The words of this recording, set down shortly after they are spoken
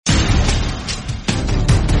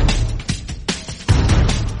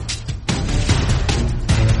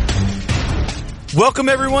Welcome,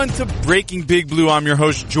 everyone, to Breaking Big Blue. I'm your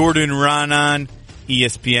host, Jordan Raanan,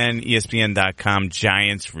 ESPN, ESPN.com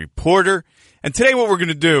Giants reporter. And today what we're going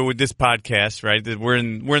to do with this podcast, right, we're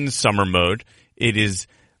in the summer mode. It is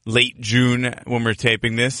late June when we're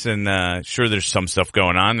taping this, and sure, there's some stuff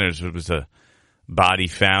going on. There was a body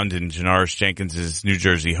found in Janoris Jenkins' New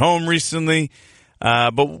Jersey home recently.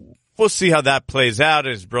 But we'll see how that plays out.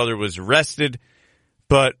 His brother was arrested.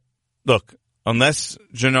 But, look, unless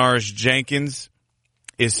Janoris Jenkins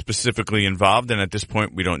is specifically involved, and at this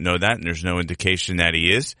point we don't know that, and there's no indication that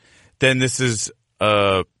he is, then this is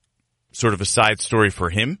sort of a side story for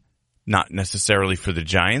him, not necessarily for the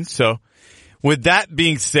Giants. So with that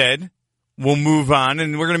being said, we'll move on,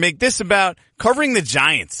 and we're going to make this about covering the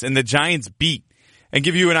Giants and the Giants beat and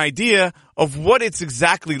give you an idea of what it's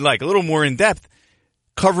exactly like, a little more in depth,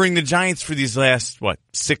 covering the Giants for these last,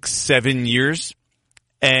 6-7 years.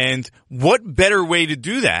 And what better way to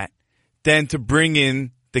do that than to bring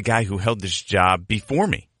in the guy who held this job before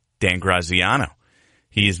me, Dan Graziano.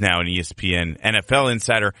 He is now an ESPN NFL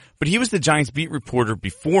insider, but he was the Giants beat reporter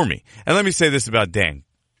before me. And let me say this about Dan.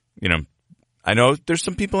 You know, I know there's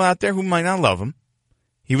some people out there who might not love him.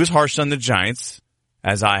 He was harsh on the Giants,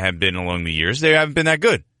 as I have been along the years. They haven't been that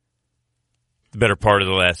good the better part of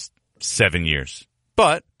the last 7 years.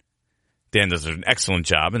 But Dan does an excellent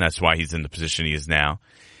job, and that's why he's in the position he is now.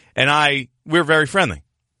 And we're very friendly.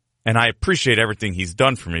 And I appreciate everything he's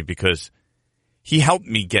done for me because he helped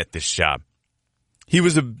me get this job. He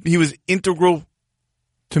was integral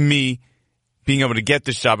to me being able to get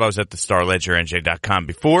this job. I was at the StarLedgerNJ.com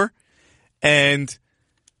before. And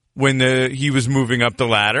when he was moving up the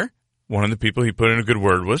ladder, one of the people he put in a good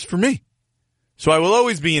word was for me. So I will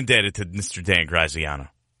always be indebted to Mr. Dan Graziano.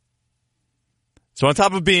 So on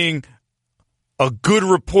top of being a good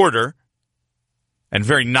reporter and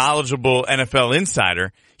very knowledgeable NFL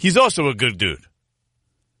insider, he's also a good dude.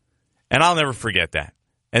 And I'll never forget that.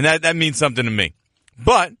 And that means something to me.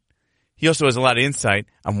 But he also has a lot of insight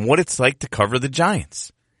on what it's like to cover the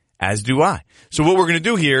Giants, as do I. So what we're going to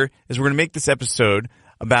do here is we're going to make this episode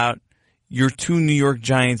about your two New York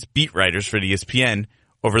Giants beat writers for the ESPN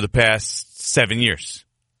over the past 7 years.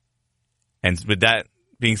 And with that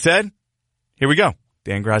being said, here we go.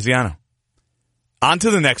 Dan Graziano. On to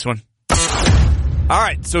the next one. All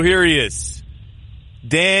right, so here he is.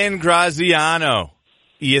 Dan Graziano,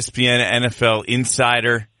 ESPN NFL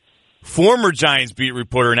insider, former Giants beat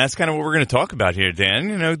reporter, and that's kind of what we're going to talk about here, Dan.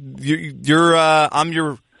 You know, I'm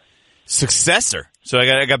your successor. So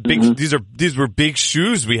I got big. Mm-hmm. These were big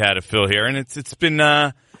shoes we had to fill here, and it's been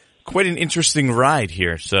quite an interesting ride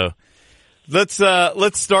here. So let's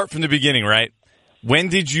start from the beginning, right? When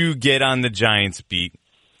did you get on the Giants beat?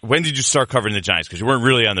 When did you start covering the Giants? Because you weren't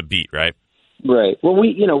really on the beat, right? Right. Well,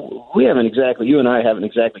 we haven't exactly, you and I haven't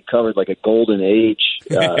exactly covered like a golden age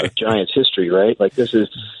Giants history, right? Like this is,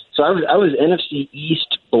 so I was NFC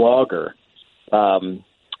East blogger.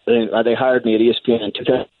 They hired me at ESPN in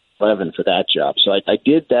 2011 for that job. So I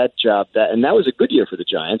did that job, and that was a good year for the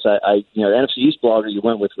Giants. The NFC East blogger, you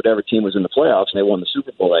went with whatever team was in the playoffs, and they won the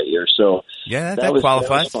Super Bowl that year. So yeah, that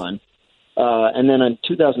qualifies. That was fun. And then in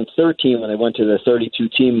 2013, when they went to the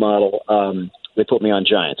 32-team model, they put me on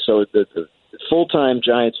Giants. So the full-time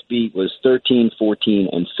Giants beat was 13, 14,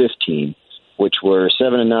 and 15, which were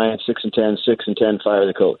 7-9, 6-10, 6-10, fire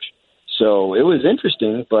the coach. So it was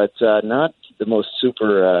interesting, but not the most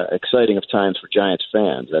super exciting of times for Giants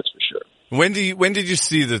fans, that's for sure. When did you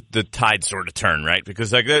see the tide sort of turn, right?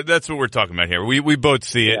 Because like that's what we're talking about here. We both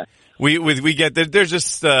see it. Yeah. We get that there's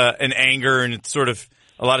just an anger, and it's sort of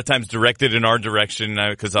a lot of times directed in our direction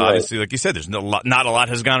because obviously, like you said, there's not a lot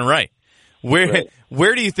has gone right. Where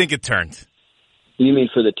do you think it turned? You mean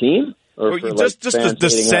for the team, or for just the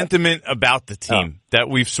sentiment about the team that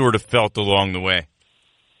we've sort of felt along the way?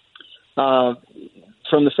 From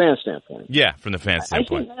the fan standpoint. Yeah, from the fan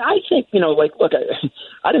standpoint. I think look,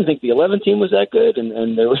 I didn't think the 11 team was that good,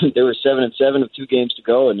 and they were 7-7 with 2 games to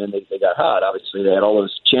go, and then they got hot. Obviously, they had all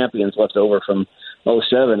those champions left over from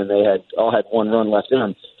 2007, and they all had one run left in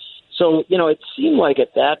them. So, it seemed like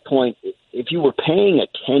at that point, if you were paying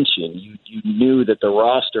attention, you knew that the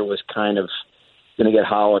roster was kind of going to get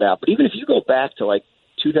hollowed out. But even if you go back to like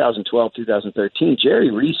 2012, 2013,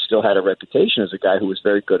 Jerry Reese still had a reputation as a guy who was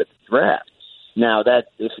very good at the draft. Now, that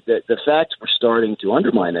if the facts were starting to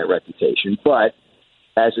undermine that reputation, but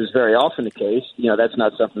as is very often the case, that's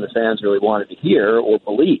not something the fans really wanted to hear or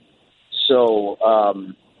believe. So,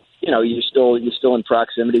 you're still in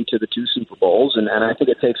proximity to the 2 Super Bowls, and I think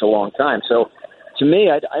it takes a long time. So, to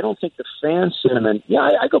me, I don't think the fan sentiment.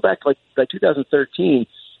 I go back to like 2013.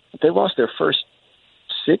 They lost their first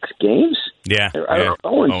 6 games. Yeah.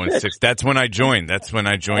 0-6. That's when I joined.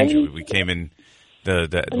 You. We came in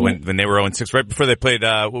when they were 0-6, right before they played.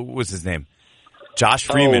 What was his name? Josh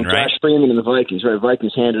Freeman, right? Josh Freeman and the Vikings. Right,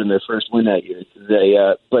 Vikings handed them their first win that year.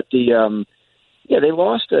 They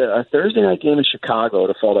lost a Thursday night game in Chicago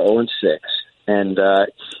to fall to 0-6, and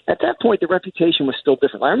at that point the reputation was still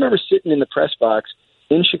different. I remember sitting in the press box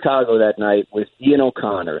in Chicago that night with Ian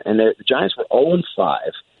O'Connor, and the Giants were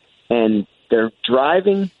 0-5, and they're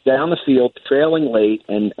driving down the field, trailing late,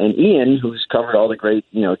 and Ian, who's covered all the great,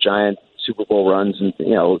 Giant Super Bowl runs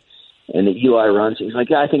and the Eli runs, he's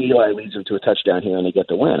like, I think Eli leads them to a touchdown here and they get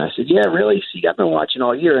the win. I said, yeah, really? See, I've been watching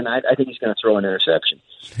all year, and I think he's going to throw an interception,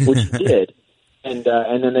 which he did. And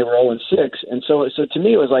then they were 0-6. And so to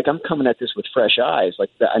me, it was like, I'm coming at this with fresh eyes. Like,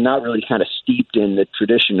 I'm not really kind of steeped in the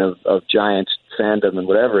tradition of Giants fandom and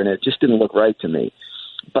whatever, and it just didn't look right to me.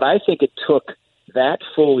 But I think it took that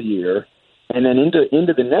full year and then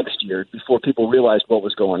into the next year before people realized what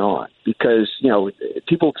was going on, because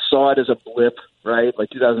people saw it as a blip, right? Like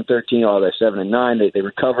 2013, they're 7-9, they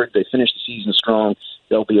recovered, they finished the season strong,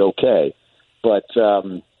 they'll be okay, but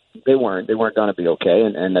they weren't going to be okay,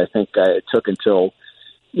 and I think it took until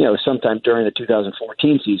sometime during the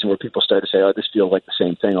 2014 season where people started to say, oh, this feels like the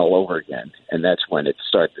same thing all over again, and that's when it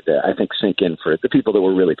started to, I think, sink in for the people that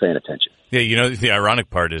were really paying attention. Yeah, the ironic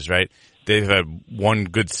part is, right, they've had one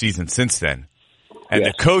good season since then. And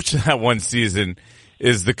The coach of that one season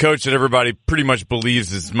is the coach that everybody pretty much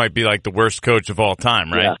believes might be like the worst coach of all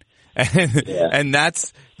time, right? Yeah. And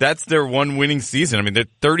that's their one winning season. I mean, they're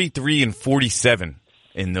 33-47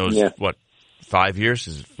 in those 5 years?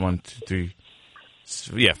 Is it 1, 2,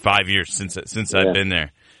 3? Yeah, 5 years since I've been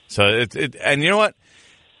there. So and you know what?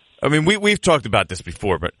 I mean, we've talked about this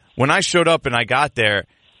before, but when I showed up and I got there,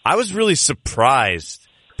 I was really surprised.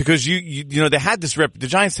 Because they had this the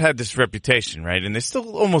Giants had this reputation, right? And they're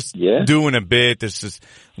still almost doing a bit. There's this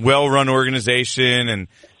well-run organization, and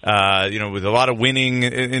with a lot of winning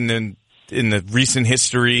in the recent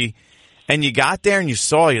history. And you got there and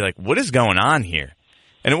you're like, what is going on here?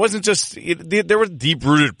 And it wasn't just there were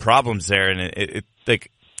deep-rooted problems there. And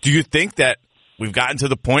do you think that we've gotten to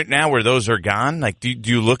the point now where those are gone? Like, do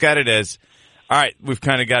you look at it as, all right, we've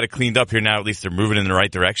kind of got it cleaned up here now? At least they're moving in the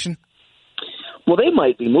right direction. Well, they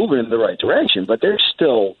might be moving in the right direction, but they're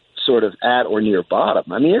still sort of at or near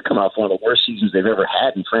bottom. I mean, they're coming off one of the worst seasons they've ever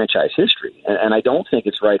had in franchise history, and I don't think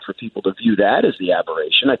it's right for people to view that as the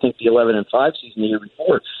aberration. I think the 11-5 season the year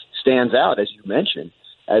before stands out, as you mentioned,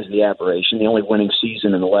 as the aberration, the only winning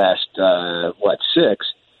season in the last, 6.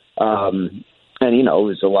 And, it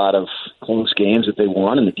was a lot of close games that they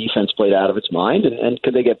won, and the defense played out of its mind, and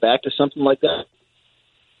could they get back to something like that?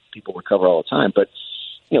 People recover all the time, but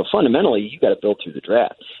fundamentally, you got to build through the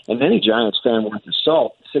draft. And any Giants fan worth of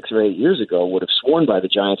salt 6 or 8 years ago would have sworn by the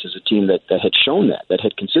Giants as a team that had shown that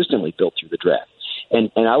had consistently built through the draft. And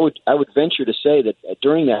I would venture to say that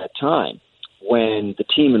during that time, when the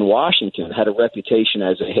team in Washington had a reputation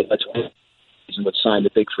as a, hey, let's win, and would sign the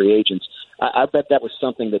big free agents, I bet that was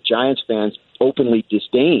something that Giants fans openly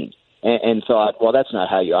disdained and thought, well, that's not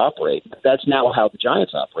how you operate. But that's now how the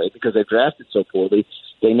Giants operate, because they've drafted so poorly.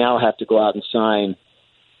 They now have to go out and sign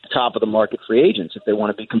top of the market free agents if they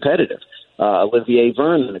want to be competitive. Olivier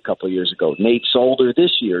Vernon a couple of years ago, Nate Solder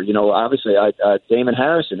this year, obviously Damon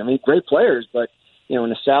Harrison. I mean, great players, but in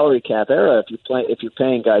a salary cap era, if you're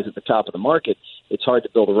paying guys at the top of the market, it's hard to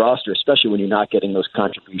build a roster, especially when you're not getting those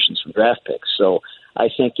contributions from draft picks. So I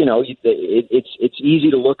think it's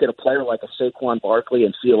easy to look at a player like a Saquon Barkley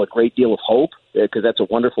and feel a great deal of hope, because that's a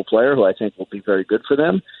wonderful player who I think will be very good for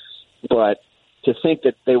them, but to think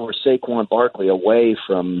that they were Saquon Barkley away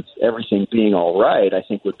from everything being all right, I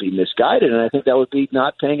think would be misguided, and I think that would be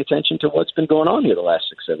not paying attention to what's been going on here the last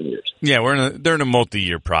 6-7 years. Yeah, they're in a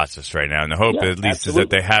multi-year process right now, and the hope at least is that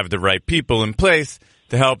they have the right people in place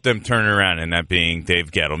to help them turn around, and that being Dave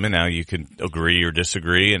Gettleman. Now, you can agree or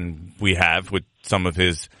disagree, and we have with some of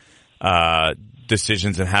his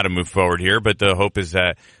decisions on how to move forward here, but the hope is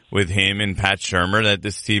that with him and Pat Shurmur that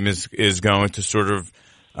this team is going to sort of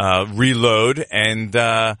reload and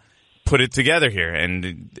put it together here,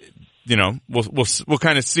 and we'll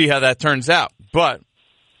kind of see how that turns out. But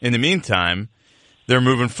in the meantime, they're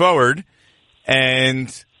moving forward,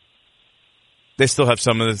 and they still have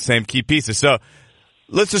some of the same key pieces. So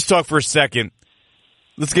let's just talk for a second.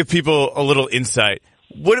 Let's give people a little insight.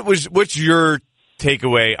 What's your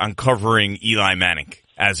takeaway on covering Eli Manning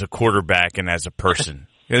as a quarterback and as a person?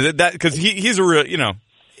 Because he's a real,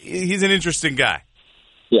 he's an interesting guy.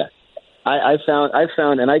 Yeah, I found,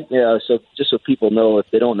 and so just so people know, if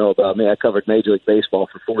they don't know about me, I covered Major League Baseball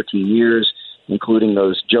for 14 years. including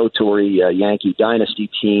those Joe Torre Yankee dynasty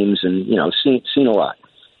teams, and seen a lot.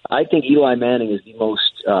 I think Eli Manning is the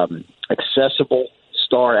most accessible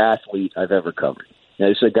star athlete I've ever covered. Now,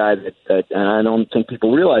 this is a guy that, and I don't think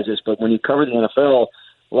people realize this, but when you cover the NFL,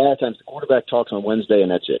 a lot of times the quarterback talks on Wednesday, and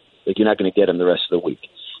that's it. Like, you're not going to get him the rest of the week.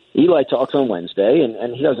 Eli talks on Wednesday,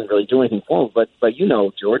 and he doesn't really do anything for him. But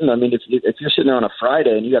Jordan, I mean, if you're sitting there on a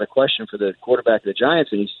Friday and you got a question for the quarterback of the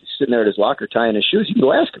Giants, and he's sitting there at his locker tying his shoes, you can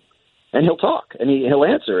go ask him, and he'll talk, and he'll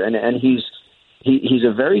answer, and he's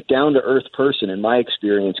a very down to earth person in my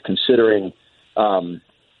experience, considering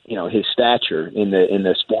his stature in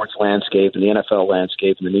the sports landscape and the NFL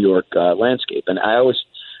landscape and the New York landscape, and I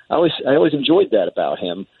always enjoyed that about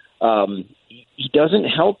him. He doesn't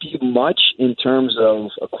help you much in terms of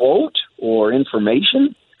a quote or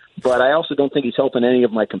information, but I also don't think he's helping any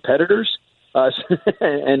of my competitors.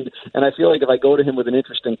 And I feel like if I go to him with an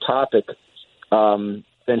interesting topic,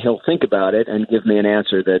 then he'll think about it and give me an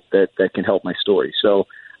answer that can help my story. So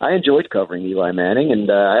I enjoyed covering Eli Manning,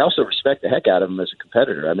 and I also respect the heck out of him as a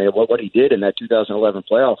competitor. I mean, what he did in that 2011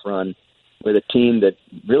 playoff run with a team that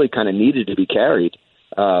really kind of needed to be carried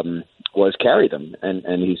was carry them,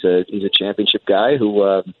 and he's a championship guy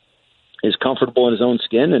who is comfortable in his own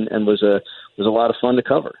skin, and was a lot of fun to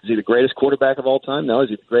cover. Is he the greatest quarterback of all time? No. Is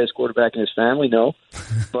he the greatest quarterback in his family? No.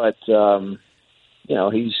 But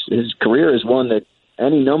his career is one that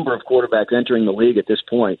any number of quarterbacks entering the league at this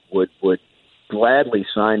point would gladly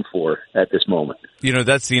sign for at this moment.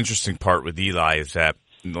 That's the interesting part with Eli, is that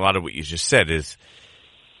a lot of what you just said is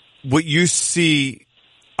what you see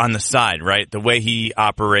on the side, right? The way he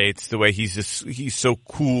operates, the way he's so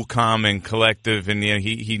cool, calm, and collective, and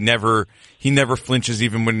he never flinches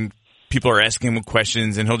even when people are asking him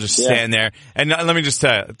questions, and he'll just stand there. And let me just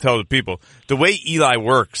tell the people, the way Eli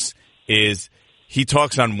works is he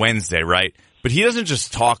talks on Wednesday, right? But he doesn't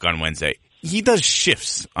just talk on Wednesday. He does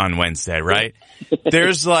shifts on Wednesday, right?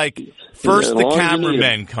 There's first the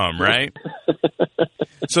cameramen come, right?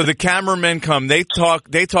 So the cameramen come, they talk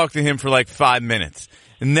to him for 5 minutes.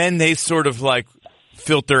 And then they sort of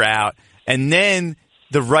filter out, and then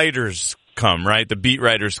the writers come, right? The beat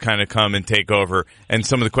writers kind of come and take over, and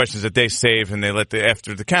some of the questions that they save and they let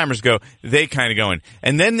after the cameras go, they kind of go in.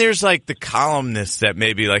 And then there's the columnists that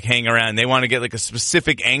maybe hang around. They want to get a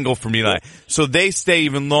specific angle from Eli, so they stay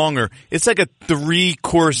even longer. It's like a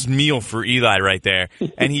 3-course meal for Eli right there,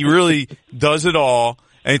 and he really does it all.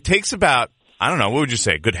 And it takes about, I don't know, what would you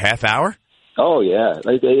say, a good half hour? Oh yeah,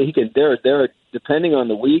 he can. There depending on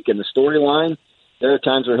the week and the storyline, there are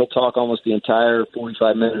times where he'll talk almost the entire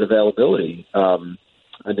 45-minute availability in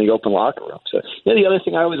the open locker room. So, the other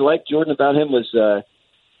thing I always liked, Jordan, about him was,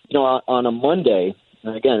 on a Monday.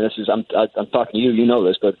 And again, I'm talking to you. You know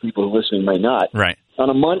this, but people who are listening may not. Right. On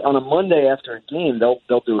a Monday after a game,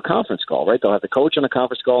 they'll do a conference call. Right. They'll have the coach on a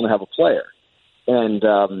conference call and they'll have a player, and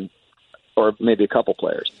or maybe a couple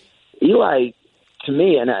players. Eli, to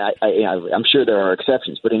me, and I'm sure there are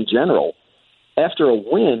exceptions, but in general, after a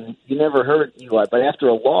win, you never heard Eli. But after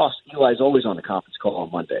a loss, Eli's always on the conference call on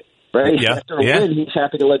Monday, right? Yeah. After a win, he's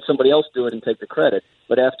happy to let somebody else do it and take the credit.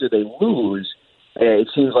 But after they lose, it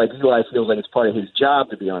seems like Eli feels like it's part of his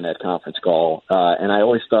job to be on that conference call. And I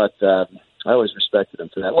always thought, I always respected him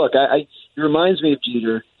for that. Look, it reminds me of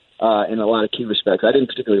Jeter in a lot of key respects. I didn't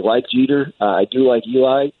particularly like Jeter. I do like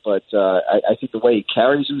Eli, but I think the way he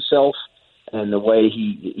carries himself and the way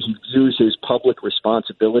he views his public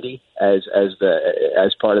responsibility as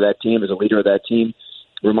part of that team, as a leader of that team,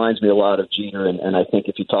 reminds me a lot of Jeter. And I think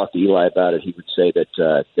if you talk to Eli about it, he would say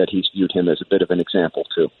that he's viewed him as a bit of an example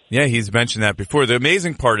too. Yeah, he's mentioned that before. The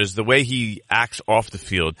amazing part is the way he acts off the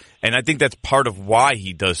field, and I think that's part of why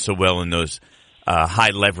he does so well in those high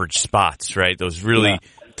leverage spots, right? Those really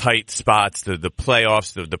tight spots, the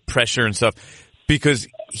playoffs, the pressure and stuff. Because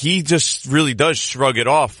he just really does shrug it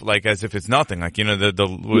off as if it's nothing.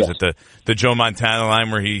 The Joe Montana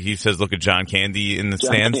line where he says, "Look at John Candy in the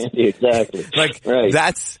stands." Candy, exactly. Right.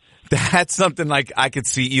 That's something I could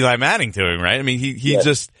see Eli Manning doing, right? I mean, he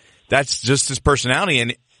just, that's just his personality,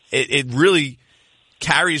 and it really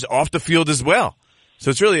carries off the field as well. So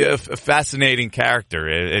it's really a fascinating character,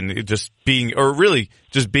 and it just being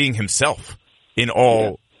himself in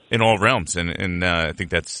all. In all realms, and I think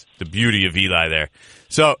that's the beauty of Eli there.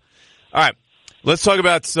 So, all right, let's talk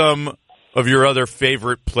about some of your other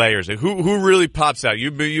favorite players. Who really pops out?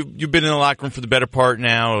 You've been in the locker room for the better part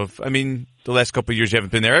now of, the last couple of years you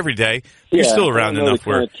haven't been there every day. But you're still around enough.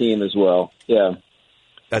 The current team as well. Yeah,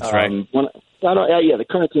 that's right. The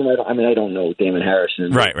current team. I don't know Damon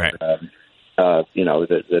Harrison. Right.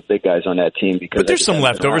 the big guys on that team. Because but there's some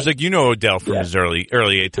leftovers, like Odell from his early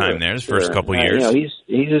time there, his first couple years.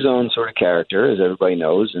 He's his own sort of character, as everybody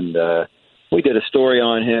knows, and we did a story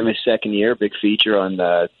on him his second year, big feature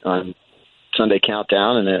on Sunday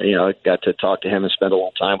Countdown, and I got to talk to him and spend a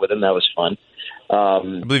little time with him. That was fun. I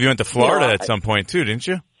believe you went to Florida at some point too, didn't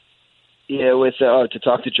you? Yeah, with to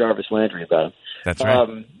talk to Jarvis Landry about him. That's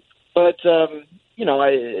right. But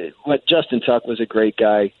Justin Tuck was a great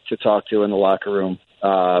guy to talk to in the locker room.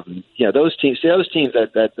 Those teams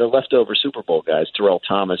that the leftover Super Bowl guys, Terrell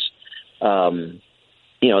Thomas,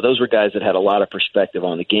 those were guys that had a lot of perspective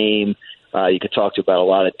on the game. You could talk to about a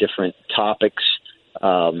lot of different topics.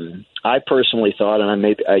 I personally thought, and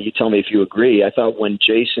you tell me if you agree, I thought when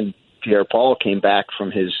Jason Pierre-Paul came back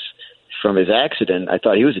from his accident, I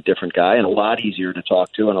thought he was a different guy and a lot easier to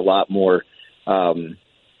talk to and a lot more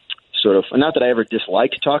sort of, not that I ever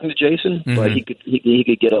disliked talking to Jason, but he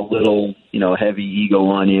could get a little, heavy ego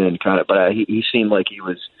on you and kind of, but he seemed like he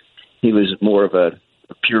was more of a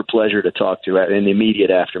pure pleasure to talk to in the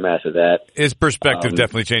immediate aftermath of that. His perspective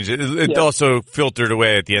definitely changed. It also filtered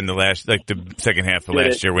away at the end of the second half of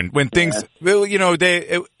last year when things,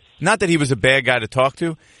 not that he was a bad guy to talk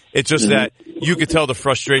to. It's just that you could tell the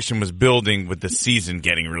frustration was building with the season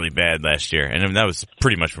getting really bad last year. And that was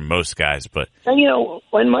pretty much for most guys, but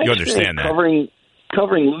when my you understand that.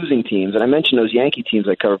 Covering losing teams, and I mentioned those Yankee teams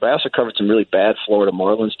I covered, but I also covered some really bad Florida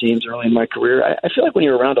Marlins teams early in my career. I feel like when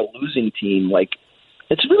you're around a losing team,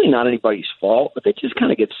 it's really not anybody's fault, but they just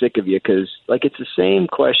kind of get sick of you because, it's the same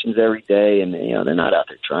questions every day, and they're not out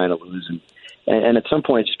there trying to lose, and at some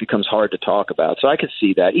point it just becomes hard to talk about. So I could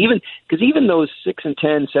see that, even those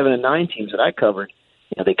 6-10, 7-9 teams that I covered,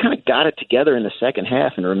 they kind of got it together in the second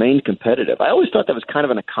half and remained competitive. I always thought that was kind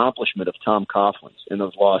of an accomplishment of Tom Coughlin's in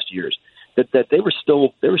those lost years, that they were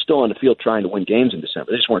still on the field trying to win games in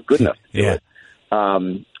December. They just weren't good enough to do it.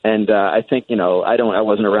 I think, I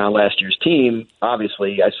wasn't around last year's team.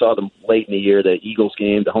 Obviously, I saw them late in the year, the Eagles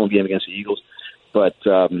game, the home game against the Eagles, but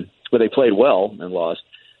they played well and lost.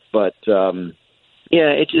 But,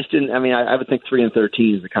 it just didn't, I would think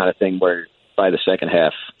 3-13 is the kind of thing where by the second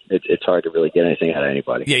half, it's hard to really get anything out of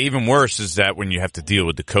anybody. Yeah, even worse is that when you have to deal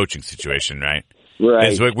with the coaching situation, right?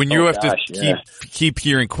 Right. It's like when you keep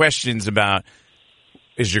hearing questions about,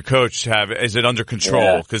 is your coach is it under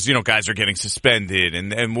control? Because, guys are getting suspended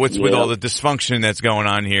and what's with all the dysfunction that's going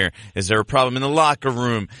on here? Is there a problem in the locker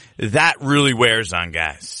room? That really wears on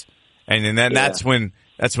guys. And then that's when,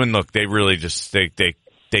 look, they really just,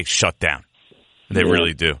 they shut down. They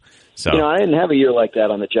really do. So, I didn't have a year like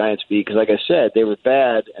that on the Giants beat because, like I said, they were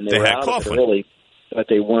bad and they were out of it early, but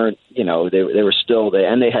they weren't, they were still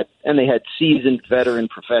there. And they had seasoned veteran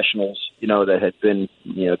professionals, that had been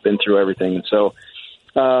through everything. And so,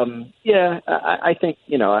 I think,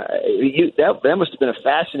 that must have been a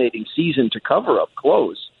fascinating season to cover up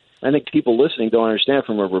close. I think people listening don't understand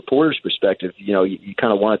from a reporter's perspective, you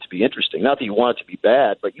kind of want it to be interesting. Not that you want it to be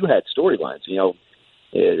bad, but you had storylines,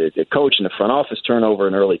 the coach and the front office turnover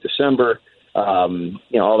in early December, all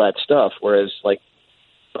that stuff. Whereas,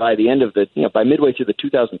 by the end of by midway through the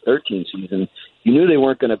 2013 season, you knew they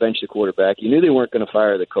weren't going to bench the quarterback. You knew they weren't going to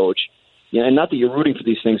fire the coach. And not that you're rooting for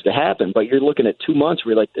these things to happen, but you're looking at 2 months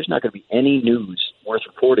where you're like, there's not going to be any news worth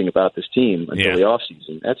reporting about this team until the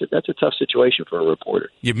offseason. That's a tough situation for a reporter.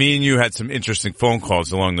 Yeah, me and you had some interesting phone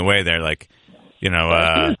calls along the way there,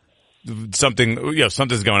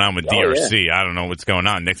 something's going on with DRC. I don't know what's going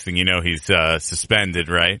on. Next thing you know, he's suspended,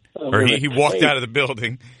 right? Or he walked out of the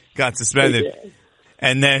building, got suspended.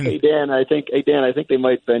 And then, Hey Dan, I think they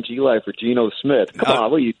might bench Eli for Geno Smith. Come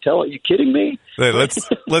on, are you kidding me?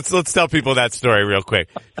 Let's tell people that story real quick.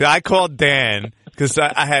 I called Dan because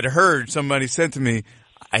I had heard somebody said to me,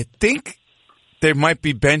 I think they might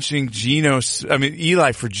be benching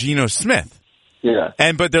Eli for Geno Smith. Yeah.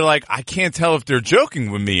 But they're like, I can't tell if they're joking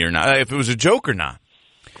with me or not, if it was a joke or not.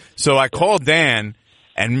 So I called Dan,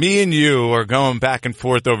 and me and you are going back and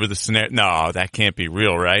forth over the scenario. No, that can't be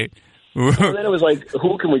real, right? And then it was like,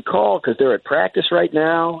 who can we call? Because they're at practice right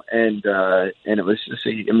now, and it was just,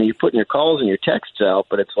 you're putting your calls and your texts out,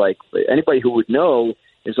 but it's like anybody who would know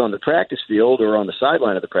is on the practice field or on the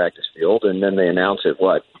sideline of the practice field, and then they announce it,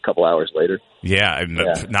 a couple hours later? Yeah,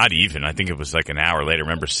 not even. I think it was like an hour later. I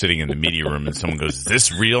remember sitting in the media room, and someone goes, is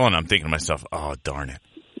this real? And I'm thinking to myself, oh, darn it.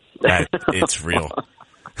 It's real.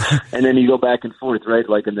 And then you go back and forth, right?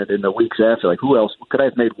 In the weeks after, who else? Could I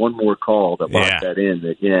have made one more call that locked that in?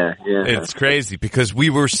 It's crazy because we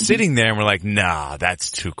were sitting there and we're like, nah, that's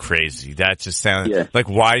too crazy. That just sounds like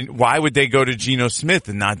why would they go to Geno Smith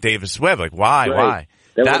and not Davis Webb? Why?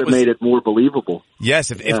 That would have made it more believable.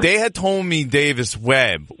 Yes, if they had told me Davis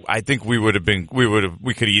Webb, I think we could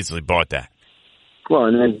have easily bought that. Well,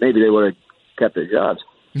 and then maybe they would have kept their jobs.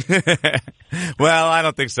 Well, I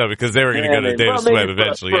don't think so because they were going to go to Davis Webb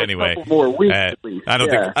eventually anyway. A couple more weeks, at least. I don't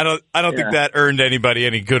think that earned anybody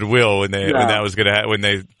any goodwill when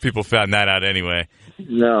people found that out anyway.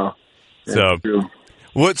 No. So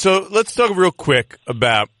let's talk real quick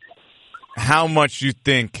about how much you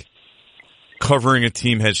think covering a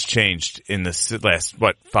team has changed in the last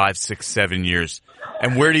 5, 6, 7 years,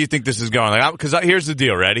 and where do you think this is going? Because here's the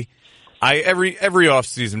deal, ready? Every off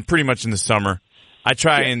season, pretty much in the summer, I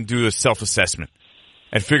try and do a self-assessment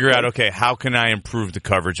and figure out, okay, how can I improve the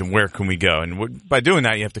coverage and where can we go? And by doing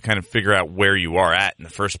that, you have to kind of figure out where you are at in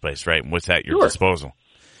the first place, right? And what's at your disposal.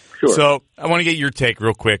 Sure. So I want to get your take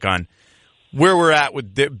real quick on where we're at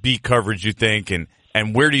with beat coverage, you think, and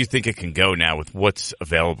where do you think it can go now with what's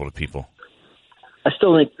available to people? I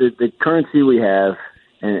still think the currency we have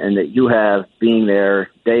and that you have being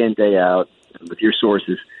there day in, day out with your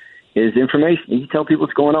sources is information. You tell people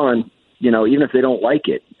what's going on. Even if they don't like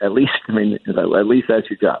it, at least that's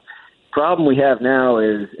your job. Problem we have now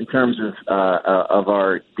is in terms of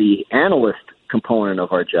the analyst component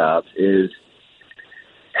of our jobs is,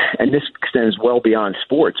 and this extends well beyond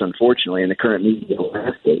sports, unfortunately, in the current media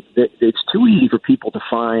landscape, that it's too easy for people to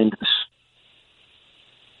find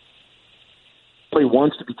somebody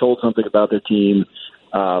wants to be told something about their team.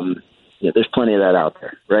 There's plenty of that out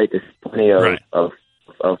there, right? There's plenty of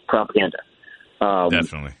propaganda.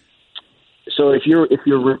 Definitely. So if you're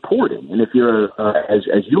reporting, and if you're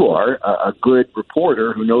as you are a good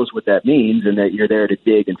reporter who knows what that means, and that you're there to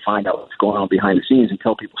dig and find out what's going on behind the scenes and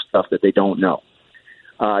tell people stuff that they don't know,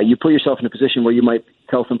 you put yourself in a position where you might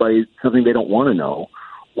tell somebody something they don't want to know,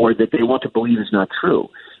 or that they want to believe is not true,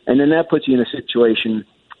 and then that puts you in a situation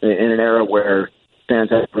in an era where fans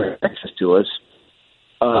have access to us.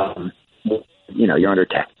 You're under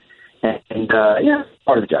attack. And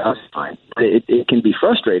part of the job is fine. But it can be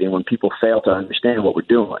frustrating when people fail to understand what we're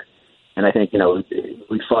doing. And I think,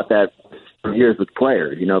 we fought that for years with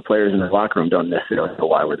players. Players in the locker room don't necessarily know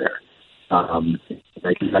why we're there.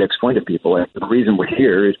 You got to explain to people that the reason we're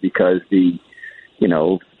here is because the,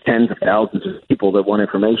 tens of thousands of people that want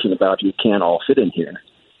information about you can't all fit in here.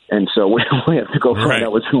 And so we have to go find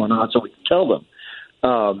out what's going on so we can tell them.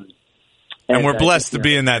 And we're blessed to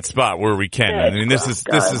be in that spot where we can. Yeah, I mean, this is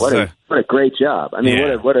what a great job. I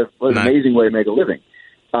mean, what an amazing way to make a living.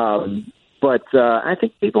 But I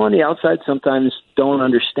think people on the outside sometimes don't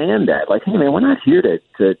understand that. Like, hey, man, we're not here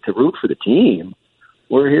to root for the team.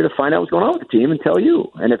 We're here to find out what's going on with the team and tell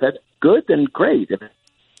you. And if that's good, then great. If it's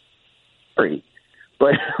great,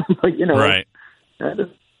 but right. That's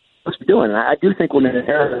what we're doing. And I do think we're in an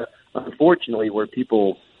era, unfortunately, where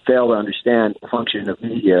people fail to understand the function of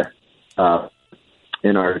media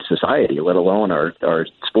in our society, let alone our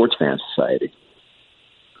sports fan society.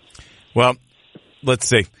 Well, let's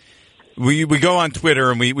see. We go on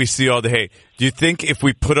Twitter and we see all the hate. Do you think if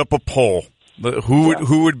we put up a poll,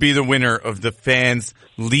 who would be the winner of the fans'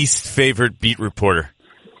 least favorite beat reporter?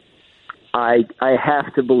 I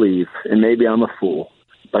have to believe, and maybe I'm a fool,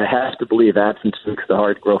 but I have to believe absence makes the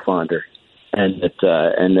heart grow fonder, and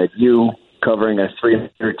that you covering a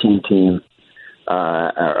 313 team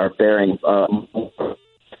are bearing more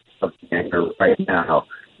of the anger right now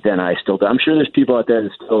than I still do. I'm sure there's people out there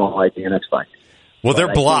that still don't like me, and that's fine. Well,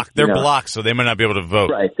 they're blocked. They're blocked, so they might not be able to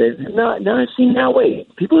vote. Right. Now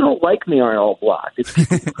wait. People who don't like me aren't all blocked. It's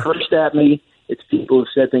people who cursed at me. It's people who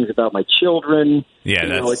said things about my children. Yeah,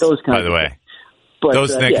 that's like those kind by the way. But,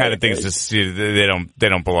 those kind of things just they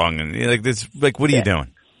don't belong. And like this, like what are you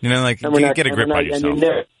doing? Get a grip on yourself.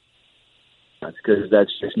 That's because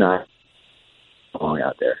that's just not long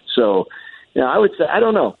out there. So, I would say, I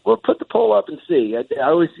don't know. We'll put the poll up and see.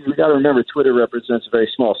 We got to remember Twitter represents a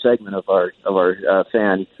very small segment of our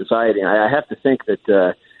fan society, and I have to think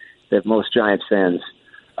that most Giants fans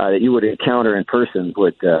that you would encounter in person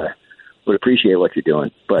would appreciate what you're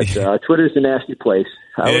doing. But Twitter's a nasty place.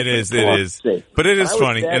 It is, but it is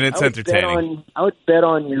funny and it's entertaining. I would bet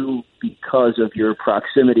on you because of your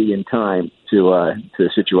proximity in time to the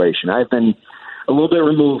situation. I've been a little bit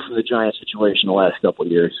removed from the Giants situation the last couple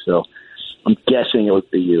of years, so I'm guessing it would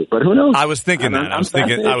be you, but who knows? I was thinking that. I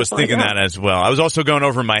was thinking that as well. I was also going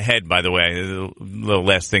over in my head, by the way, a little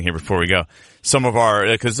last thing here before we go. Some of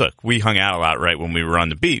because look, we hung out a lot, right, when we were on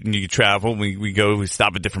the beat, and you travel, we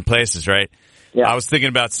stop at different places, right? Yeah. I was thinking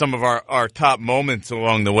about some of our top moments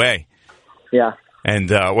along the way. Yeah. And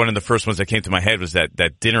one of the first ones that came to my head was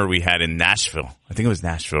that dinner we had in Nashville. I think it was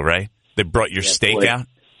Nashville, right? They brought your steak out.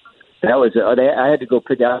 That was I had to go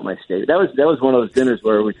pick out my steak. That was one of those dinners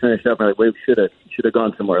where we finished up and like, we should have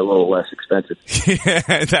gone somewhere a little less expensive.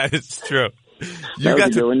 Yeah, that is true. You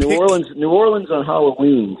got to New Orleans on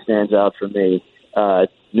Halloween stands out for me.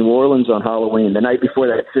 New Orleans on Halloween, the night before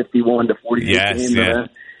that 51-40 game. Yeah.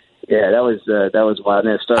 Yeah, that was wild.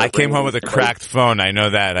 And I came home with a cracked phone. I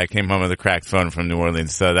know that. I came home with a cracked phone from New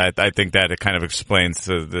Orleans, so that I think that it kind of explains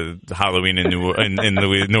the Halloween in New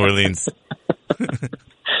Orleans.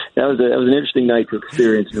 That was an interesting night to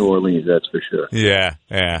experience New Orleans. That's for sure. Yeah.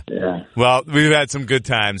 Well, we've had some good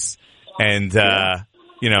times, and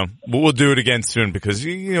we'll do it again soon because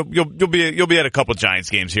you'll be at a couple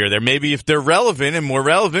Giants games here or there. Maybe if they're relevant and more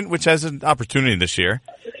relevant, which has an opportunity this year,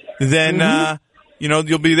 then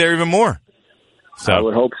you'll be there even more. So I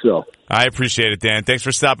would hope so. I appreciate it, Dan. Thanks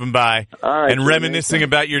for stopping by and reminiscing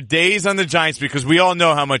about your days on the Giants because we all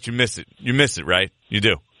know how much you miss it. You miss it, right? You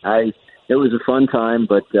do. It was a fun time,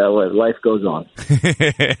 but life goes on.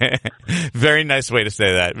 Very nice way to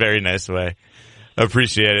say that. Very nice way.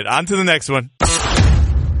 Appreciate it. On to the next one.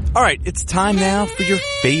 All right, it's time now for your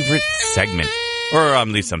favorite segment. Or at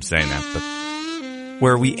least I'm saying that, but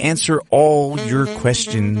where we answer all your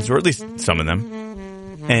questions, or at least some of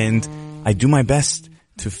them. And I do my best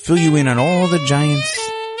to fill you in on all the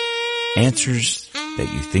Giants answers that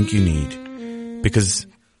you think you need. Because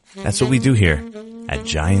that's what we do here at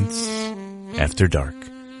Giants After Dark.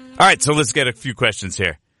 All right, so let's get a few questions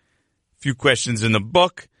here. A few questions in the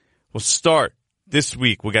book. We'll start this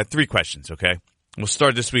week. We got 3 questions, okay? We'll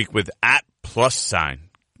start this week with @+. His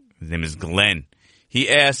name is Glenn. He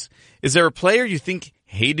asks, is there a player you think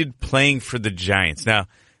hated playing for the Giants? Now,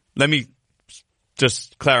 let me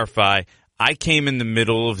just clarify. I came in the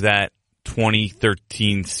middle of that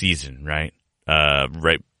 2013 season, right?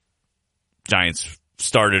 Giants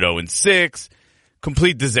started 0-6.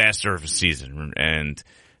 Complete disaster of a season, and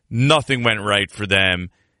nothing went right for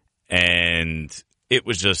them, and it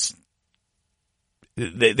was just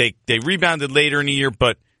they rebounded later in the year,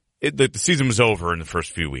 but the season was over in the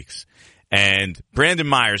first few weeks, and Brandon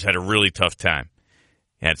Myers had a really tough time.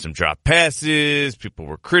 He had some drop passes, people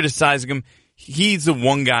were criticizing him. He's the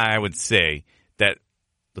one guy I would say that,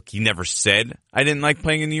 look, he never said, I didn't like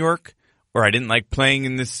playing in New York, or I didn't like playing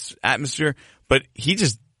in this atmosphere, but it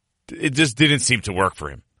just didn't seem to work for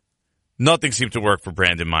him. Nothing seemed to work for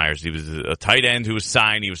Brandon Myers. He was a tight end who was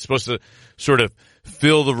signed. He was supposed to sort of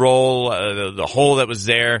fill the role, the hole that was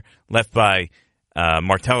there left by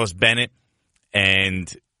Martellus Bennett,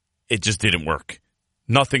 and it just didn't work.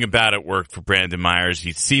 Nothing about it worked for Brandon Myers.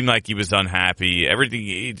 He seemed like he was unhappy.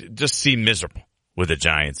 He just seemed miserable with the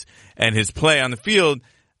Giants. And his play on the field,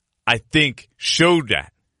 I think, showed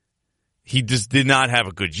that. He just did not have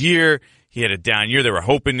a good year. He had a down year. They were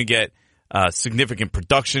hoping to get significant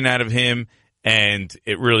production out of him, and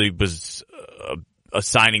it really was a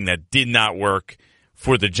signing that did not work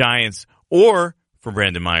for the Giants or for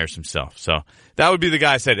Brandon Myers himself. So that would be the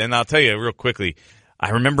guy I said. And I'll tell you real quickly,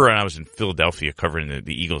 I remember when I was in Philadelphia covering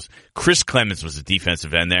the Eagles, Chris Clemens was the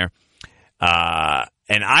defensive end there.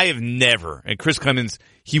 And I have never, and Chris Clemens,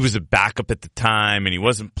 he was a backup at the time, and he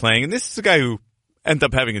wasn't playing. And this is a guy who ended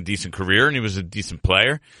up having a decent career, and he was a decent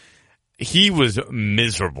player. He was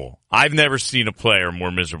miserable. I've never seen a player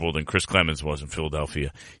more miserable than Chris Clemens was in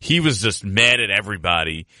Philadelphia. He was just mad at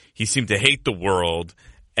everybody. He seemed to hate the world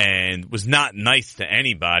and was not nice to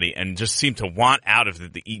anybody and just seemed to want out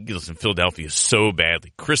of the Eagles in Philadelphia so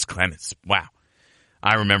badly. Chris Clemens, wow.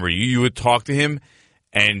 I remember you would talk to him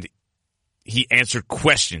and he answered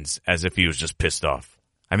questions as if he was just pissed off.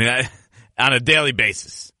 I mean, on a daily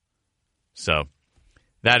basis. So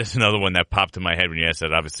that is another one that popped in my head when you asked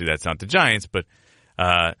that. Obviously, that's not the Giants, but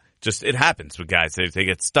just it happens with guys. They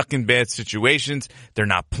get stuck in bad situations. They're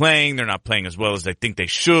not playing. They're not playing as well as they think they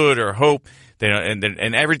should or hope.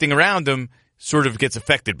 And everything around them sort of gets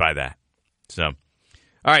affected by that. So, all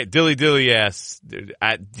right, Dilly asks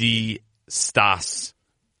at D Stas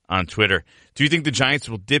on Twitter, do you think the Giants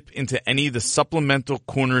will dip into any of the supplemental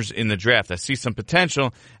corners in the draft? I see some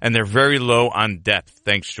potential, and they're very low on depth.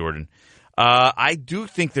 Thanks, Jordan. I do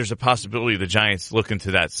think there's a possibility the Giants look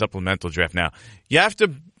into that supplemental draft. Now, you have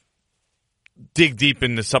to dig deep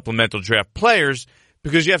in the supplemental draft players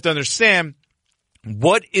because you have to understand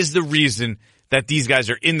what is the reason that these guys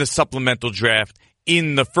are in the supplemental draft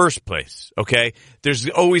in the first place, okay? There's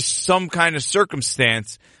always some kind of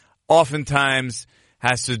circumstance, oftentimes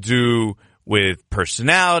has to do with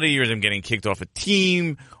personality or them getting kicked off a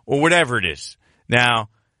team or whatever it is. Now,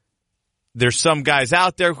 there's some guys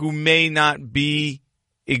out there who may not be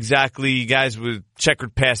exactly guys with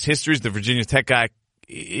checkered past histories. The Virginia Tech guy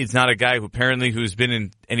is not a guy who apparently who's been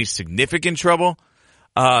in any significant trouble.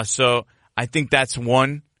 So I think that's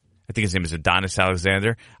one. I think his name is Adonis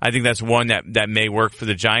Alexander. I think that's one that may work for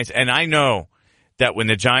the Giants. And I know that when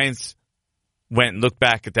the Giants went and looked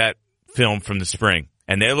back at that film from the spring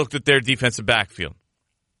and they looked at their defensive backfield,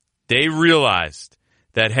 they realized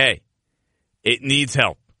that, hey, it needs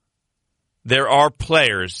help. There are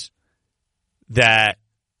players that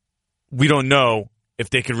we don't know if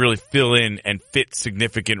they could really fill in and fit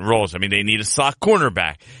significant roles. I mean, they need a slot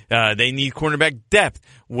cornerback. They need cornerback depth.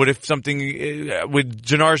 What if something with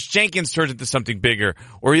Janoris Jenkins turns into something bigger,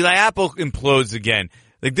 or Eli Apple implodes again?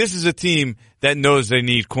 Like, this is a team that knows they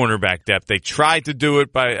need cornerback depth. They tried to do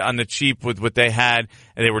it on the cheap with what they had,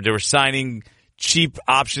 and they were signing cheap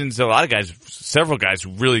options. A lot of guys, several guys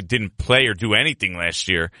who really didn't play or do anything last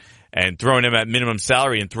year, and throwing them at minimum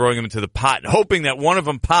salary and throwing them into the pot, hoping that one of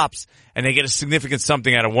them pops and they get a significant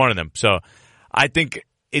something out of one of them. So I think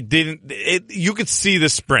you could see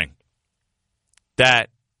this spring that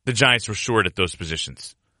the Giants were short at those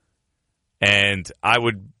positions. And I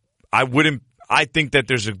think that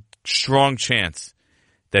there's a strong chance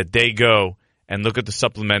that they go and look at the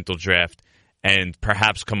supplemental draft and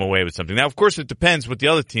perhaps come away with something. Now, of course, it depends what the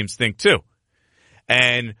other teams think too.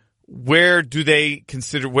 And where would they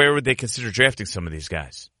consider drafting some of these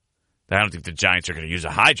guys? I don't think the Giants are going to use a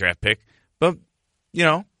high draft pick, but,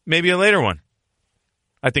 maybe a later one.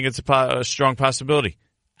 I think it's a strong possibility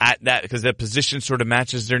at that, because that position sort of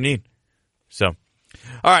matches their need. So,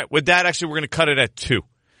 all right, with that, actually, we're going to cut it at 2.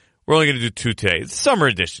 We're only going to do 2 today. It's summer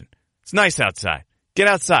edition. It's nice outside. Get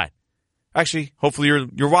outside. Actually, hopefully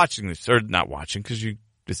you're watching this, or not watching, because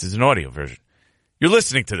this is an audio version. You're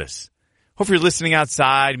listening to this. Hopefully you're listening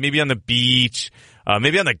outside, maybe on the beach,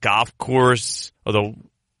 maybe on the golf course, although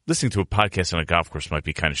listening to a podcast on a golf course might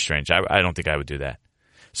be kind of strange. I don't think I would do that.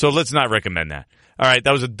 So let's not recommend that. All right,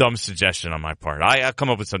 that was a dumb suggestion on my part. I'll come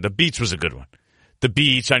up with something. The beach was a good one. The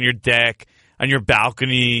beach, on your deck, on your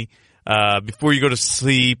balcony, before you go to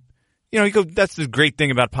sleep. That's the great thing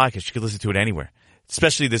about podcasts. You can listen to it anywhere.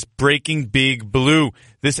 Especially this Breaking Big Blue,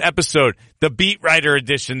 this episode, the Beat Writer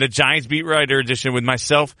edition, the Giants Beat Writer edition with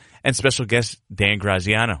myself and special guest Dan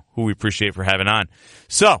Graziano, who we appreciate for having on.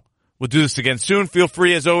 So, we'll do this again soon. Feel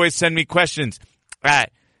free, as always, send me questions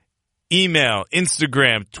at email,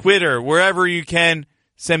 Instagram, Twitter, wherever you can.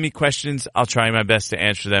 Send me questions. I'll try my best to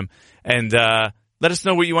answer them. And let us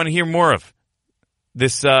know what you want to hear more of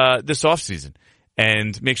this offseason.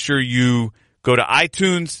 And make sure you go to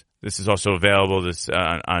iTunes. This is also available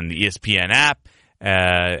on the ESPN app.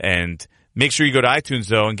 And make sure you go to iTunes,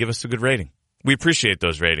 though, and give us a good rating. We appreciate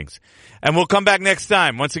those ratings. And we'll come back next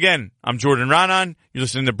time. Once again, I'm Jordan Raanan. You're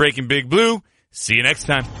listening to Breaking Big Blue. See you next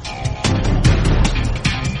time.